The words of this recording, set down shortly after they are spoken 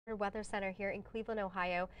Weather Center here in Cleveland,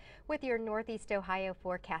 Ohio, with your Northeast Ohio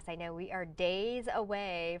forecast. I know we are days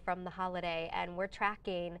away from the holiday and we're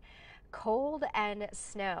tracking cold and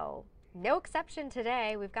snow. No exception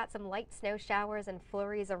today. We've got some light snow showers and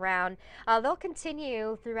flurries around. They'll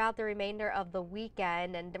continue throughout the remainder of the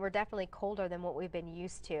weekend, and we're definitely colder than what we've been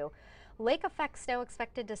used to. Lake effect snow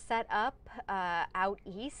expected to set up out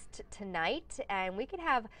east tonight, and we could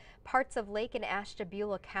have parts of Lake and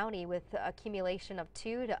Ashtabula County with accumulation of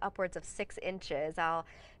 2 to upwards of 6 inches. I'll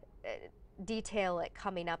detail it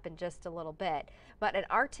coming up in just a little bit. But an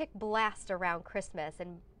Arctic blast around Christmas,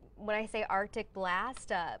 and when I say Arctic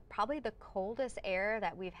blast, probably the coldest air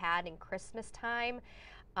that we've had in Christmas time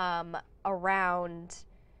around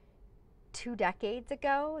 2 decades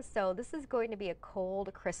ago. So this is going to be a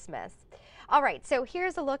cold Christmas. All right, so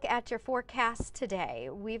here's a look at your forecast today.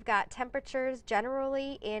 We've got temperatures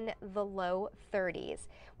generally in the low 30s.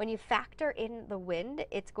 When you factor in the wind,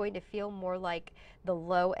 it's going to feel more like the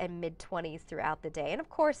low and mid 20s throughout the day. And of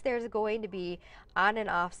course, there's going to be on and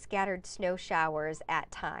off scattered snow showers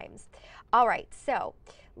at times. All right, so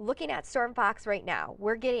looking at StormFox right now,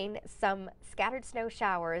 we're getting some scattered snow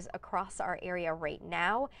showers across our area right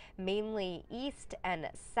now, mainly east and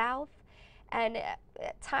south. And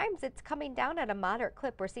at times it's coming down at a moderate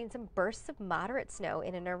clip. We're seeing some bursts of moderate snow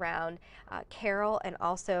in and around Carroll and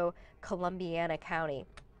also Columbiana County.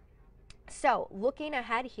 So looking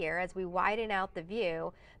ahead here as we widen out the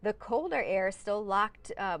view, the colder air is still locked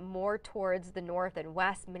more towards the north and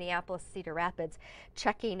west. Minneapolis, Cedar Rapids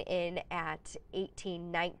checking in at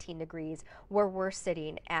 18, 19 degrees, where we're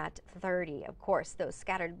sitting at 30. Of course, those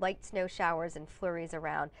scattered light snow showers and flurries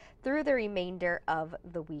around through the remainder of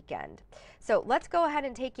the weekend. So let's go ahead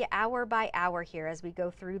and take you hour by hour here as we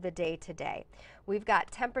go through the day today. We've got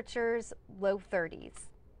temperatures low 30s.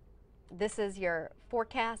 This is your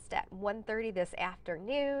forecast at 1:30 this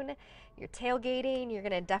afternoon. You're tailgating, you're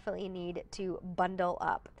going to definitely need to bundle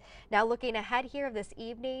up. Now looking ahead here this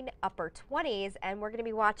evening, upper 20s, and we're going to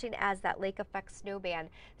be watching as that lake effect snow band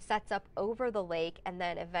sets up over the lake and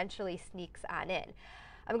then eventually sneaks on in.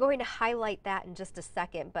 I'm going to highlight that in just a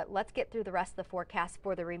second, but let's get through the rest of the forecast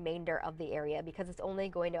for the remainder of the area because it's only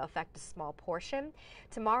going to affect a small portion.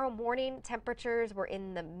 Tomorrow morning, temperatures were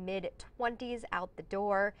in the mid 20s out the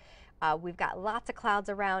door. We've got lots of clouds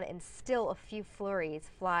around and still a few flurries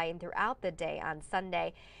flying throughout the day on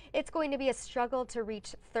Sunday. It's going to be a struggle to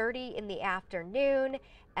reach 30 in the afternoon,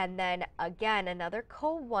 and then again another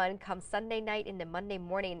cold one comes Sunday night into Monday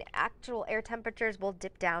morning. Actual air temperatures will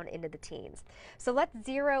dip down into the teens. So let's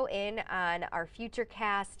zero in on our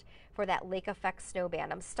futurecast for that lake effect snow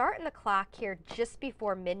band. I'm starting the clock here just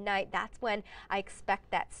before midnight. That's when I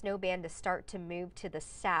expect that snow band to start to move to the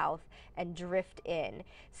south and drift in.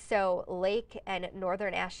 So Lake and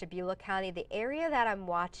northern Ashtabula County, the area that I'm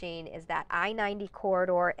watching is that I-90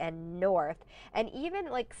 corridor and north, and even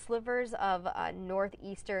like slivers of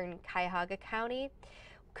northeastern Cuyahoga County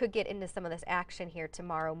could get into some of this action here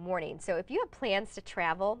tomorrow morning. So if you have plans to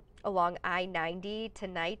travel along I-90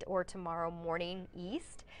 tonight or tomorrow morning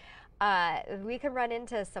east, we can run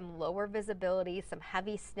into some lower visibility, some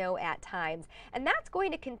heavy snow at times, and that's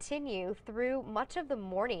going to continue through much of the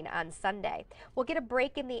morning on Sunday. We'll get a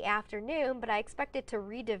break in the afternoon, but I expect it to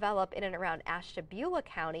redevelop in and around Ashtabula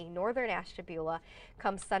County, northern Ashtabula,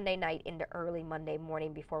 come Sunday night into early Monday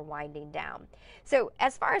morning before winding down. So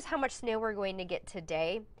as far as how much snow we're going to get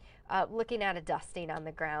today, looking at a dusting on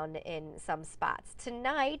the ground in some spots.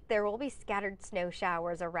 Tonight, there will be scattered snow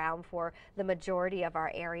showers around for the majority of our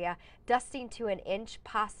area. Dusting to an inch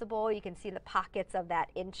possible. You can see the pockets of that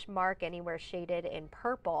inch mark anywhere shaded in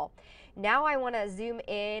purple. Now I want to zoom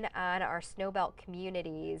in on our snowbelt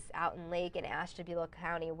communities out in Lake and Ashtabula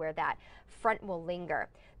County where that front will linger.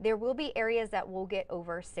 There will be areas that will get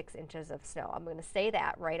over 6 inches of snow. I'm going to say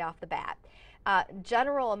that right off the bat.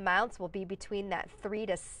 General amounts will be between that 3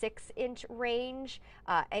 to 6 inch range.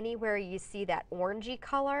 Anywhere you see that orangey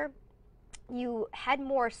color, you head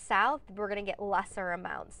more south, we're going to get lesser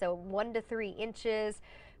amounts. So 1 to 3 inches,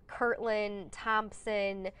 Kirtland,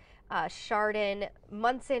 Thompson, Chardon,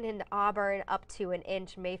 Munson and Auburn up to an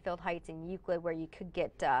inch, Mayfield Heights and Euclid where you could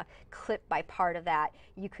get clipped by part of that.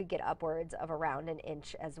 You could get upwards of around an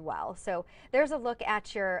inch as well. So there's a look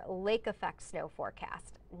at your lake effect snow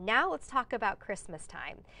forecast. Now let's talk about Christmas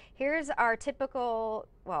time. Here's our typical,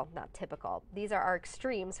 well, not typical, these are our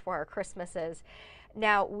extremes for our Christmases.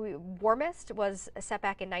 Now, warmest was set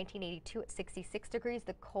back in 1982 at 66 degrees.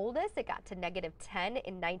 The coldest, it got to -10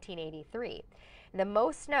 in 1983. The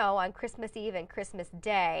most snow on Christmas Eve and Christmas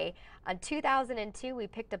Day. On 2002, we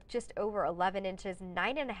picked up just over 11 inches,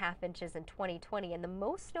 9.5 inches in 2020, and the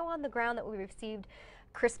most snow on the ground that we received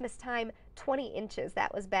Christmas time, 20 inches.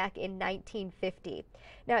 That was back in 1950.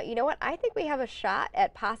 Now, you know what? I think we have a shot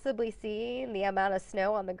at possibly seeing the amount of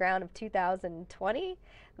snow on the ground of 2020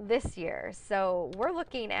 this year. So we're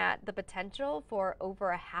looking at the potential for over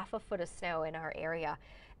a half a foot of snow in our area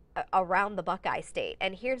around the Buckeye State.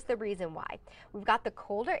 And here's the reason why. We've got the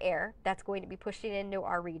colder air that's going to be pushing into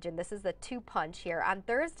our region. This is the two punch here. On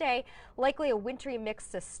Thursday, likely a wintry mix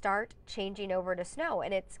to start changing over to snow,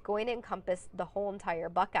 and it's going to encompass the whole entire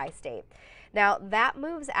Buckeye State. Now that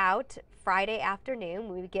moves out Friday afternoon.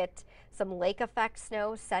 We get some lake effect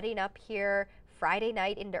snow setting up here Friday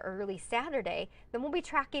night into early Saturday. Then we'll be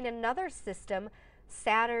tracking another system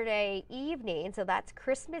Saturday evening, so that's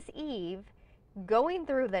Christmas Eve, going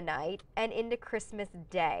through the night and into Christmas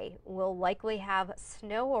Day. We'll likely have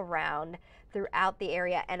snow around throughout the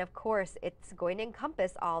area, and of course it's going to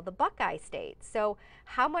encompass all the Buckeye State. So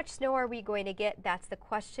how much snow are we going to get? That's the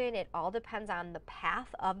question. It all depends on the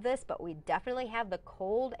path of this, but we definitely have the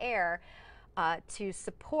cold air to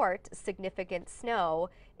support significant snow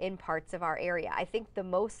in parts of our area. I think the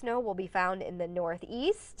most snow will be found in the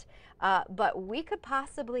northeast, but we could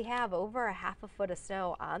possibly have over a half a foot of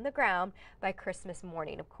snow on the ground by Christmas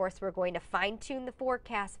morning. Of course, we're going to fine-tune the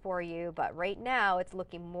forecast for you, but right now it's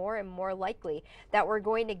looking more and more likely that we're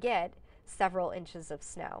going to get several inches of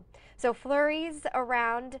snow. So flurries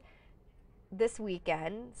around this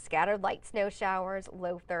weekend, scattered light snow showers,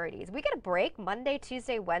 low 30s. We get a break Monday,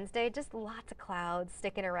 Tuesday, Wednesday, just lots of clouds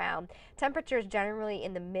sticking around. Temperatures generally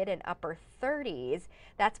in the mid and upper 30s.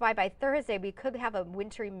 That's why by Thursday we could have a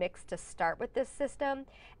wintry mix to start with this system,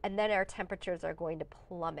 and then our temperatures are going to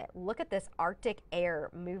plummet. Look at this Arctic air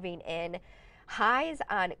moving in. Highs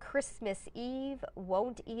on Christmas Eve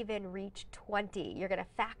won't even reach 20. You're going to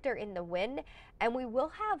factor in the wind, and we will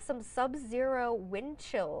have some sub-zero wind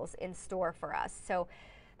chills in store for us. So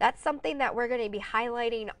that's something that we're going to be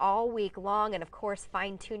highlighting all week long, and of course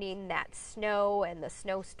fine-tuning that snow and the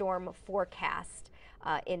snowstorm forecast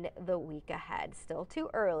in the week ahead. Still too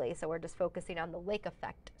early, so we're just focusing on the lake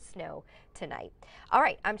effect snow tonight. All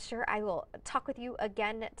right, I'm sure I will talk with you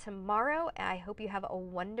again tomorrow. I hope you have a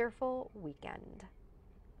wonderful weekend.